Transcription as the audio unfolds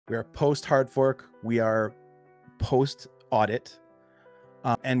We are post hard fork. We are post audit.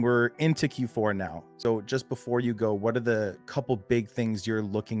 And we're into Q4 now. So just before you go, what are the couple big things you're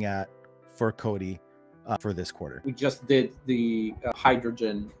looking at for COTI for this quarter? We just did the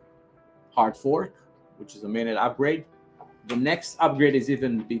hydrogen hard fork, which is a mainnet upgrade. The next upgrade is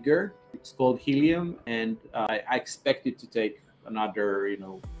even bigger. It's called Helium, and I expect it to take another,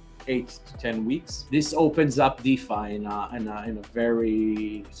 8 to 10 weeks. This opens up DeFi in a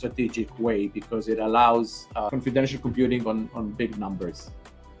very strategic way, because it allows confidential computing on big numbers,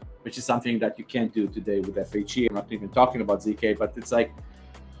 which is something that you can't do today with FHE. I'm not even talking about ZK, but it's like,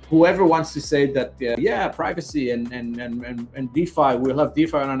 whoever wants to say that, yeah, privacy and DeFi, we'll have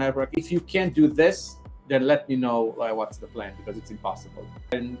DeFi on our network. If you can't do this, then let me know what's the plan, because it's impossible.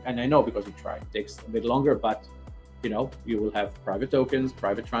 And I know, because we tried. It takes a bit longer, but you will have private tokens,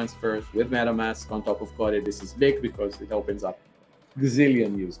 private transfers with MetaMask on top of COTI. This is big because it opens up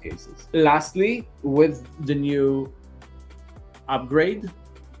gazillion use cases. Lastly, with the new upgrade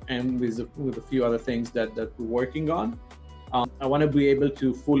and with a few other things that we're working on, I want to be able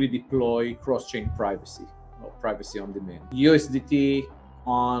to fully deploy cross-chain privacy, or privacy on demand. USDT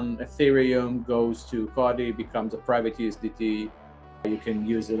on Ethereum goes to COTI, becomes a private USDT. You can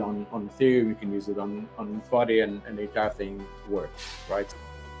use it on Ethereum, you can use it on COTI, and the entire thing works, right?